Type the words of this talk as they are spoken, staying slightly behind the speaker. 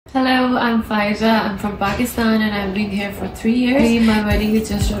Hello, I'm Faiza. I'm from Pakistan and I've been here for 3 years. My wedding is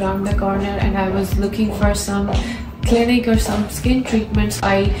just around the corner and I was looking for some clinic or some skin treatments.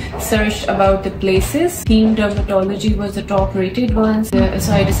 I searched about the places. Theme Dermatology was the top rated one, so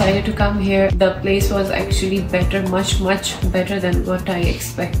I decided to come here. The place was actually better, much better than what I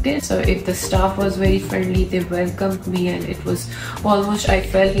expected. So if the staff was very friendly, they welcomed me and it was almost, I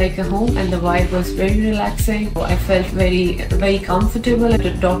felt like a home, and the vibe was very relaxing. I felt very comfortable.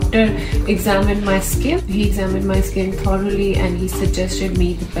 The doctor examined my skin. He examined my skin thoroughly and he suggested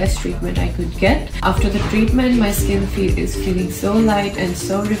me the best treatment I could get. After the treatment, my skin is feeling so light and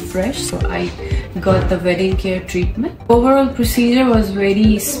so refreshed, so I got the wedding care treatment. Overall procedure was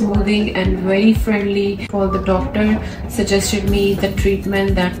very smoothing and very friendly. The doctor suggested me the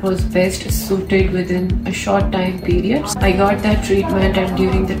treatment that was best suited within a short time period. I got that treatment and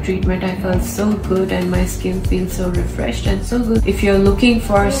during the treatment I felt so good and my skin feels so refreshed and so good. If you're looking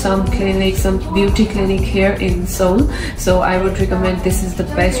for some clinic, some beauty clinic here in Seoul, so I would recommend this is the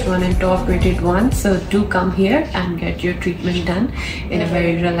best one and top rated one. So do come here and get your treatment done in a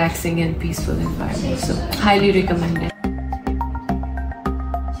very relaxing and peaceful environment. So highly recommend it.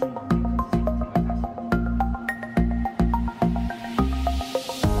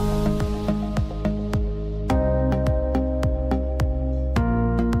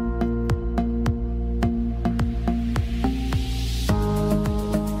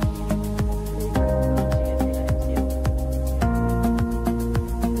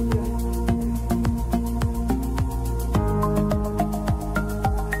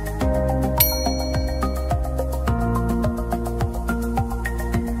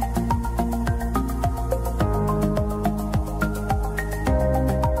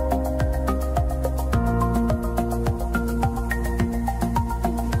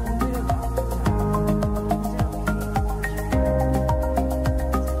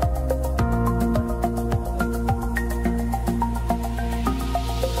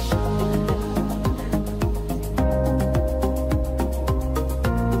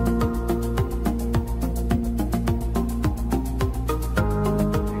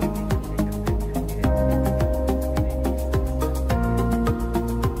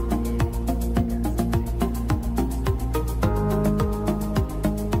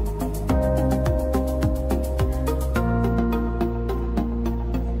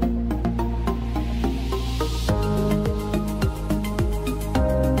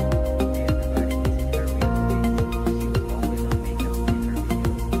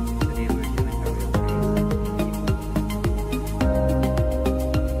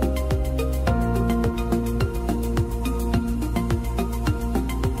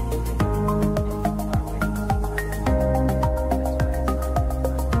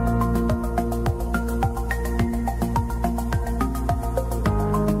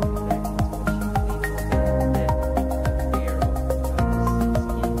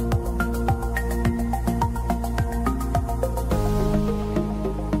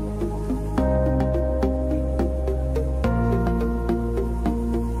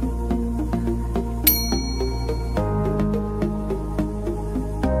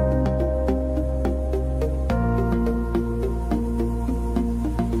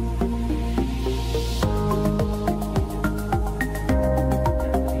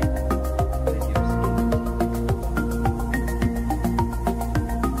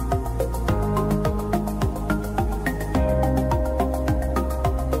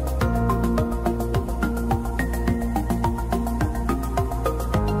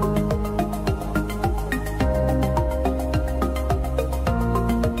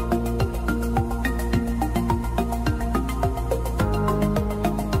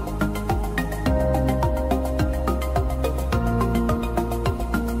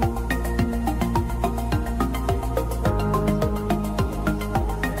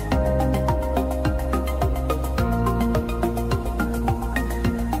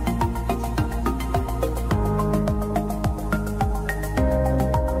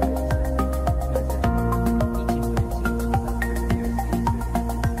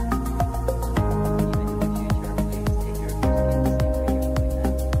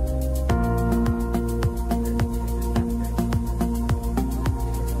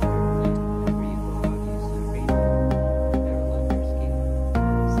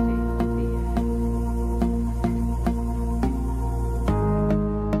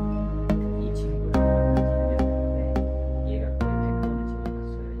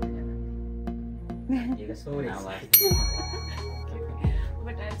 So now left.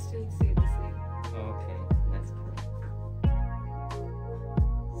 But I'll still say the same. Okay, that's cool.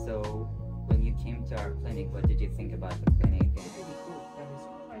 So when you came to our clinic, what did you think about the clinic? Really good. There was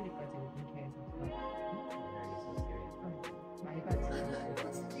quite a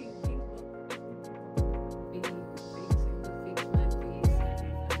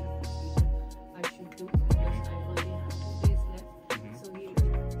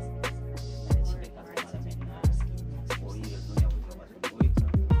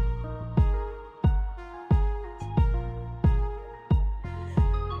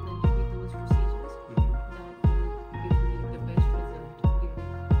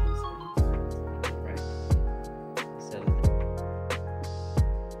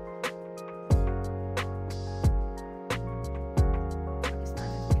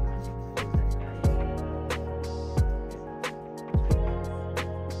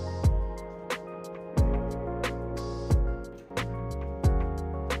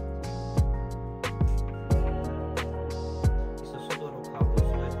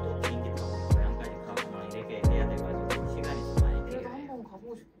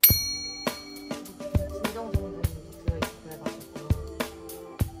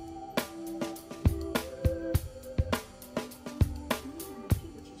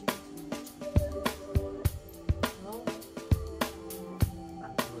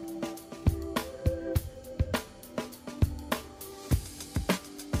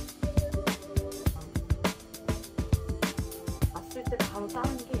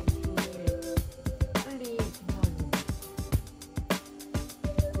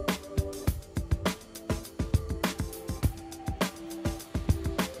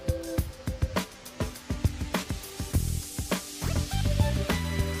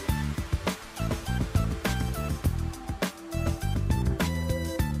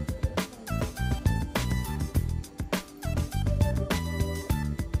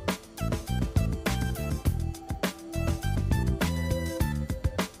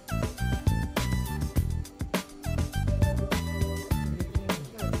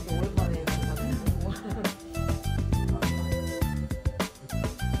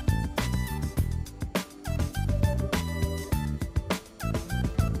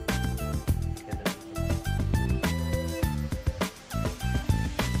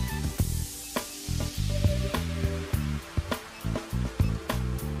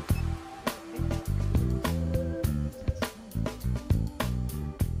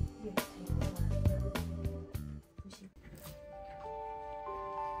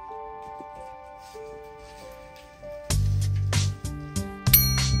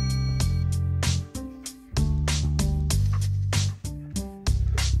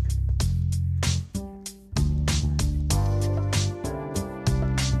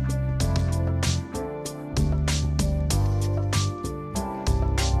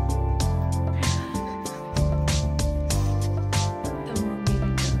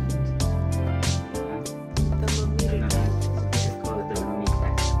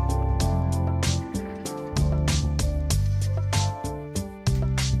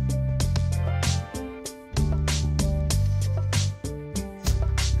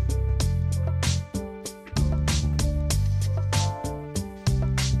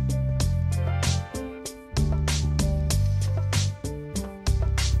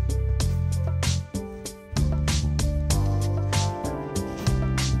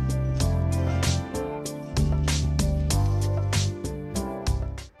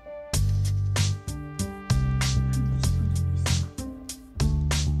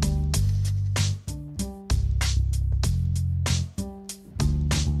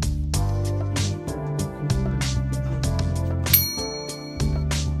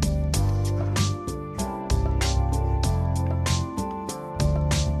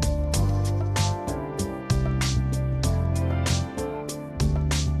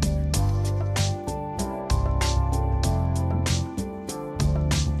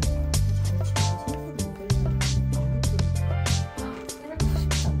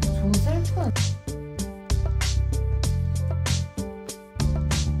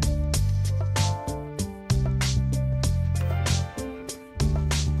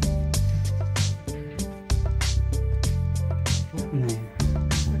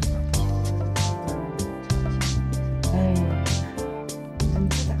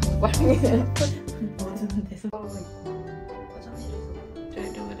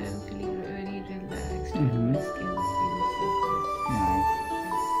Right now when I'm feeling very relaxed, my skin feels so good. Nice.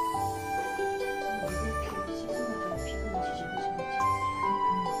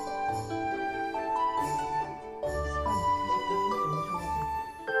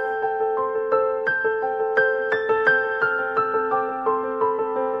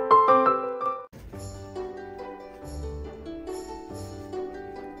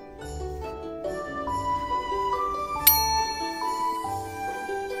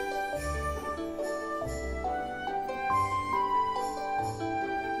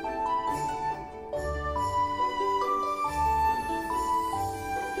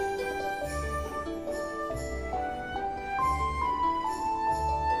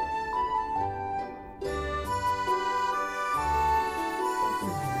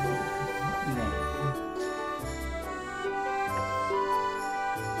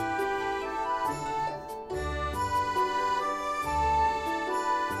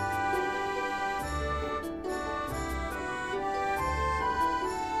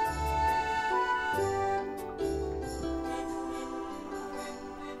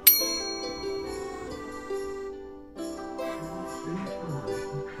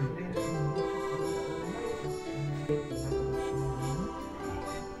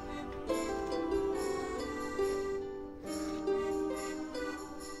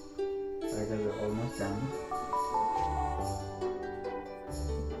 We're almost done.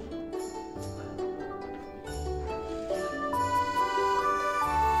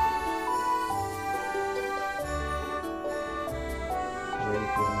 How are you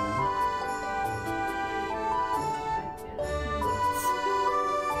feeling now?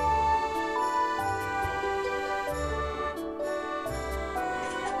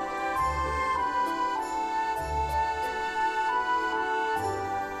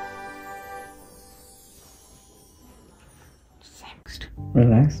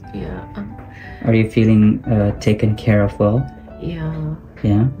 Relaxed? Yeah. Are you feeling taken care of well? Yeah.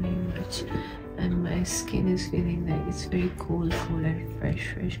 Yeah? Very much. And my skin is feeling like it's very cool and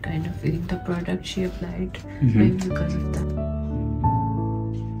fresh kind of feeling. The product she applied, maybe because of that.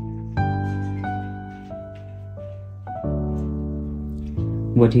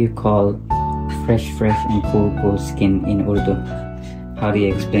 What do you call fresh and cool skin in Urdu? How do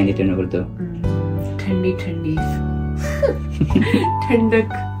you explain it in Urdu? Thandi. Thandak.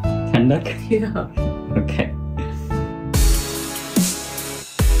 Thandak? Yeah. Okay.